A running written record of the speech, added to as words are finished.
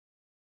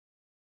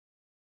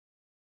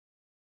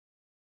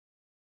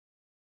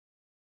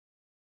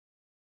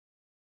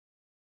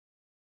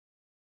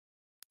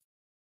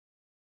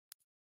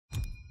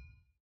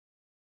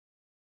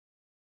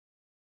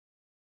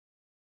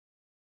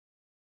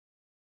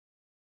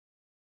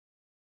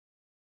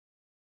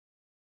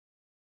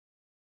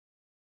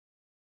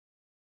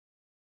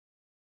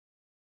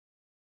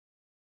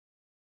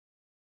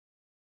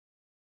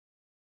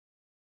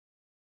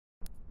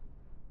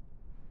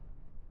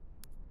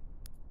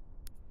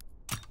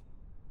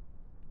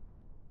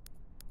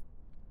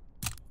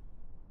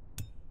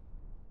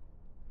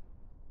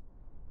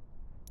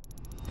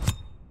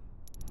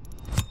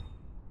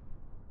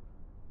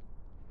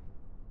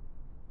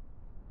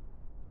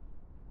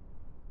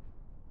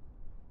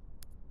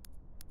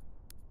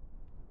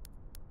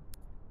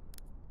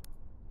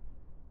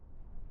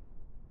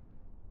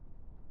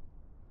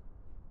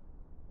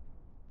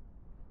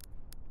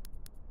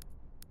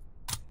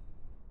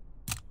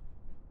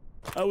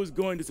I was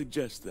going to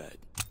suggest that.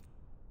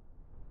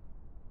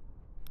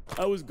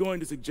 I was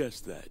going to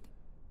suggest that.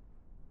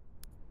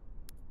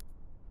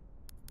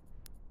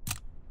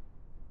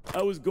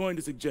 I was going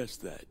to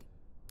suggest that.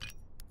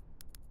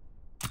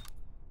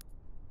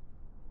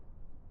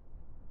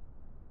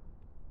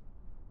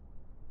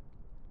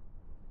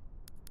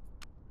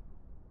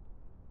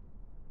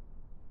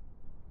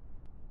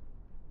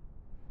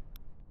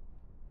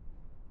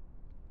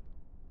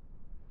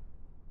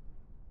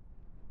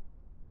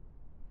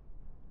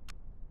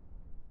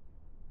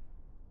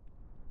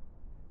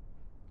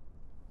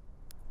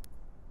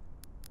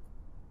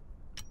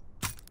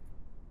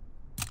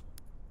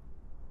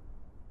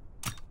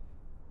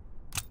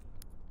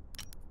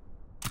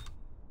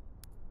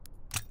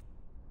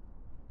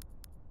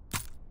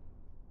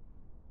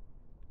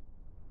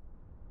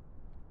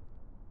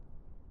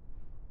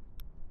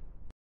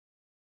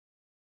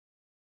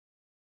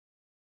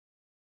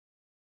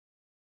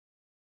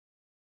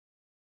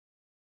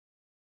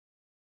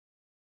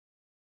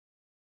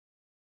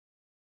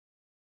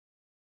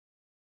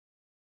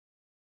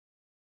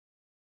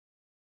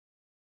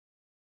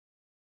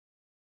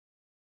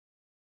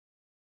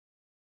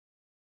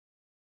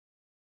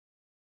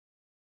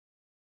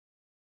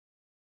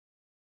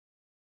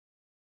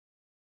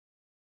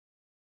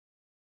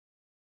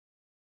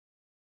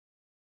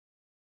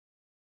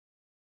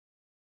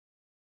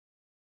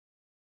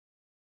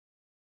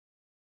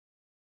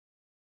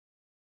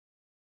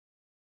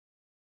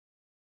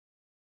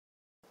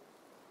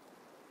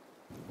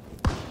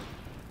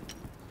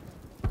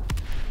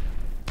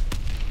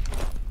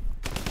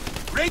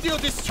 Radio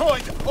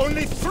destroyed!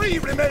 Only 3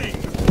 remain!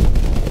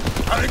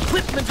 Our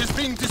equipment is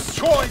being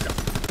destroyed!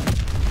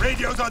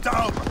 Radios are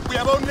down! We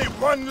have only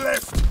 1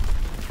 left!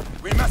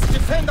 We must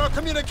defend our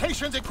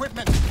communications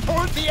equipment!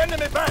 Hold the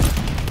enemy back!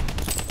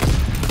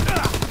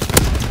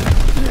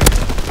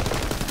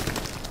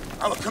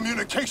 Our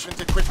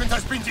communications equipment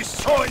has been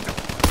destroyed!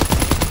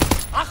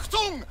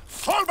 Achtung!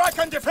 Fall back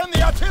and defend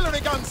the artillery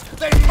guns!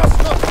 They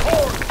must not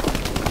fall!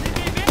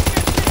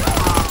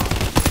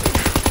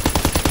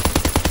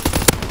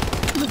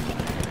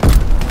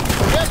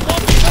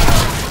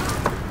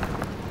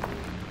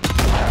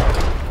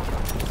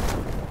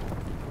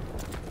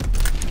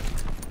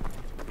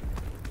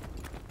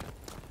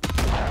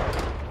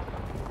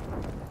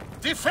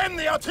 Defend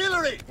the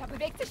artillery! Da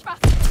bewegt sich was!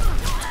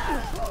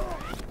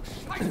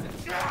 Scheiße!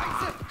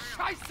 Scheiße!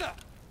 Scheiße!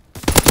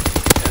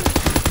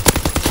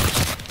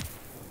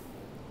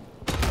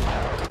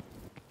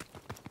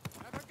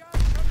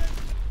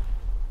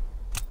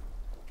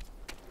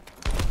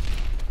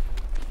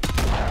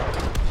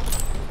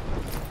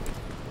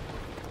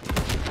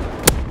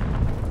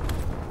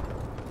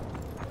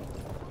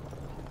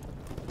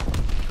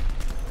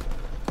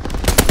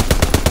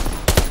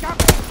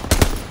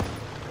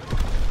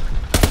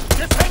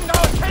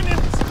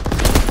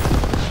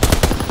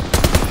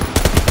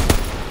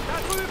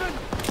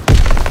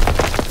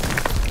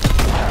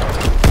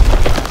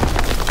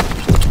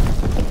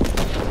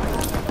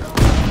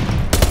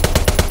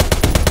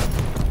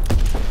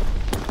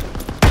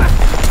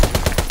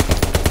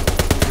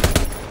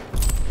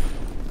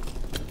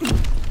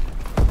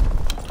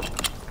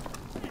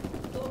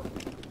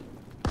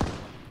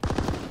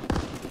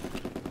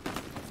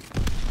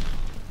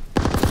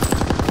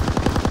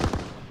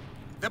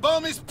 The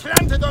bomb is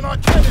planted on our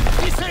cannon!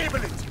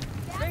 Disable it!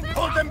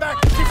 Hold them back!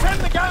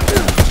 Defend the gun!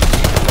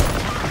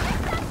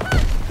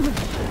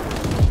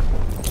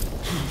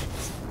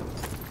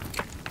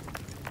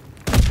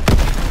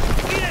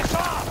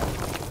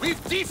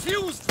 We've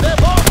defused their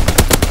bomb!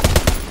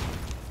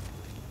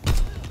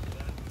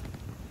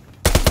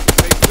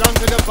 They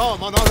planted a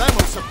bomb on our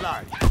ammo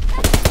supply!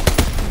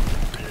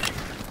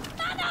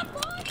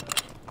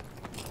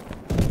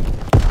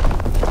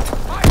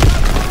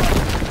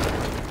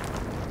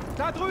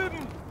 Da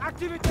drüben!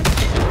 Aktivität!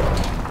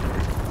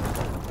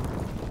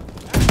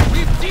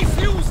 We've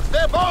defused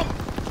their bomb!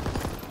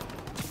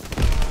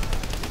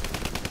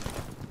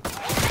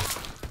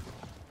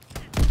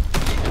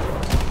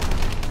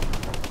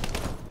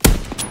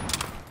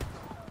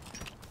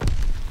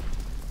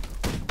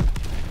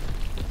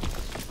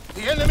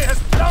 The enemy has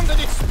planted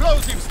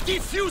explosives!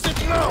 Defuse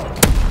it now!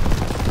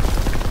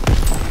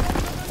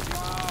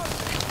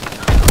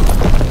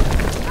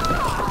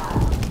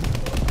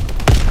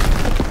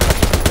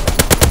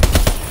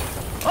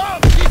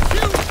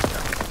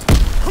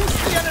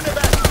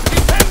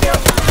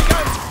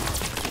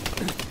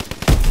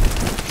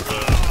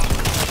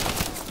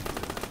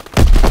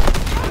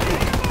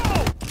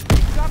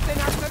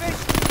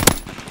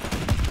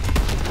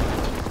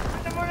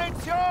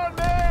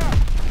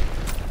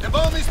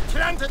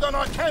 Planted on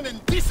our cannon!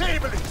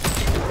 Disable it!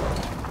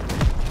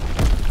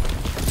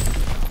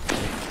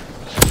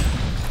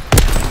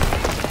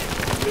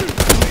 We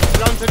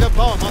planted a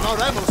bomb on our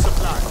ammo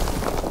supply!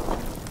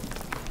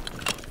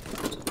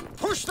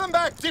 Push them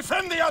back!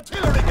 Defend the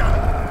artillery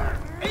gun!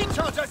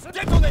 A-charge has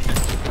detonated!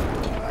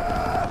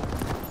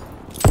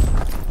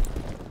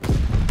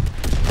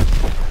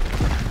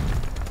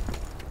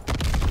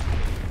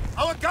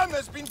 Our gun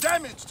has been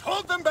damaged.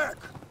 Hold them back.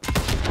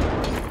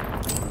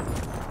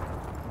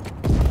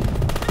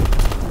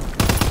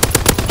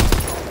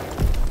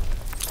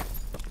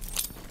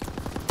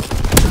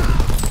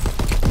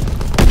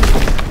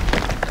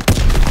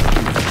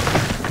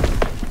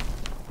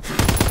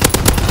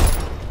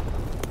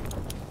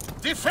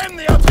 Defend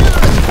the artillery!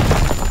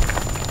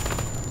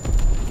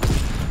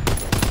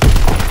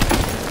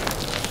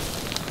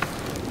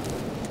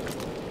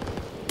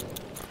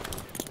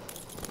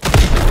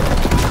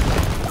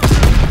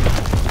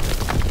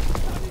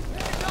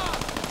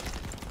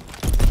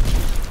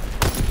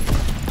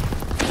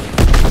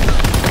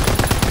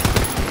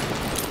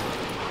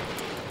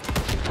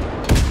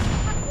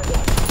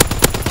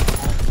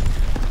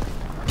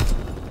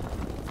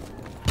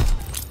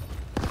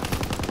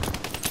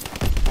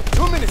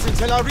 2 minutes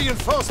until our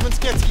reinforcements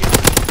get here.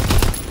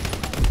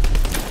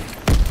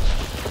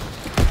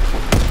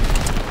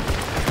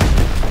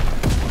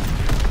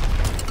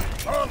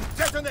 Bomb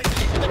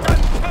detonating! The gun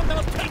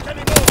cannot take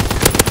anymore!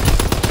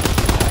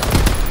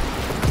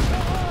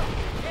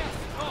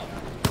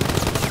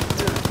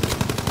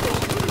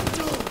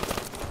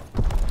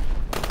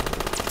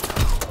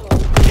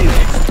 The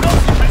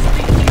explosive has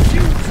been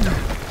defused!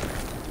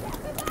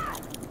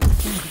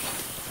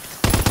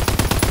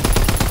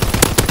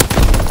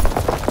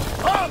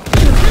 Bomb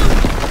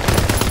defused!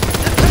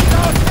 Defend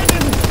our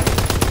cannon!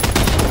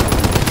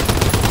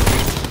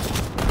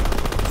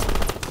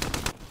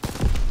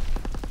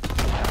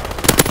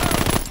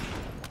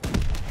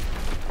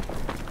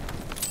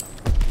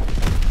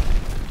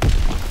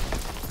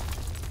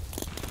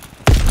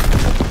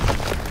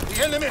 'The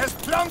enemy has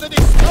planted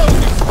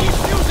explosives!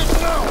 Defuse it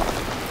now!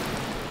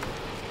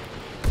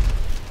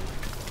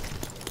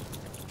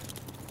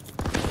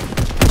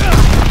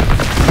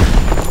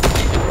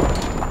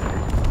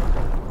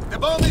 The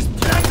bomb is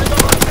planted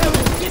on our hill!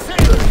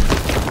 Defend!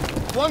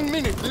 1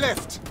 minute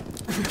left!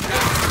 The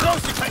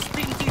explosive has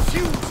been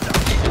defused!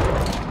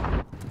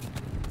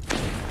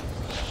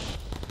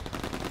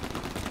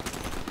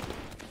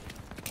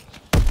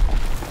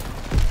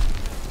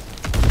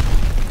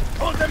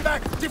 Hold them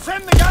back!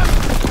 Defend the gun!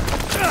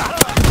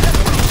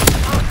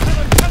 Our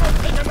cannon cannot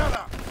take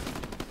another!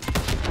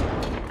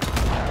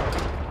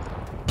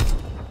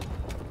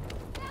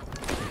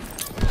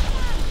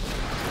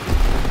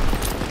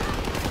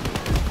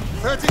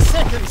 "30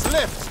 seconds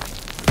left!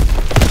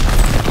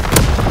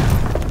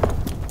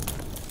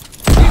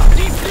 We've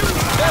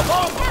defused their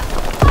bomb!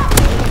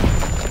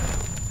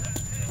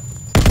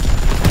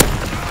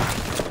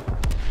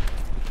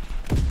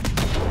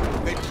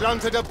 They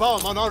planted a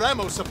bomb on our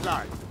ammo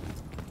supply!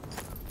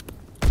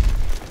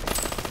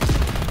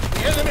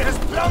 The enemy has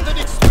planted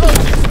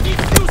explosives!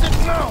 Defuse it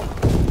now!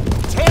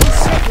 10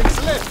 seconds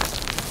left!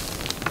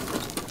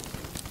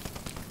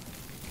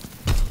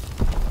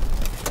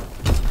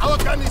 Our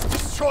gun is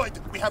destroyed!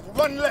 We have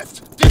one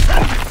left!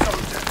 Defend it,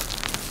 soldier!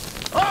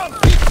 Bomb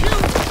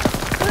defused!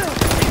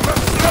 We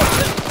must stop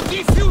them!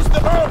 Defuse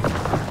the bomb!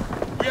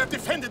 We have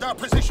defended our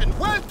position!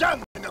 Well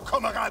done,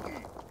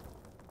 Kameraden!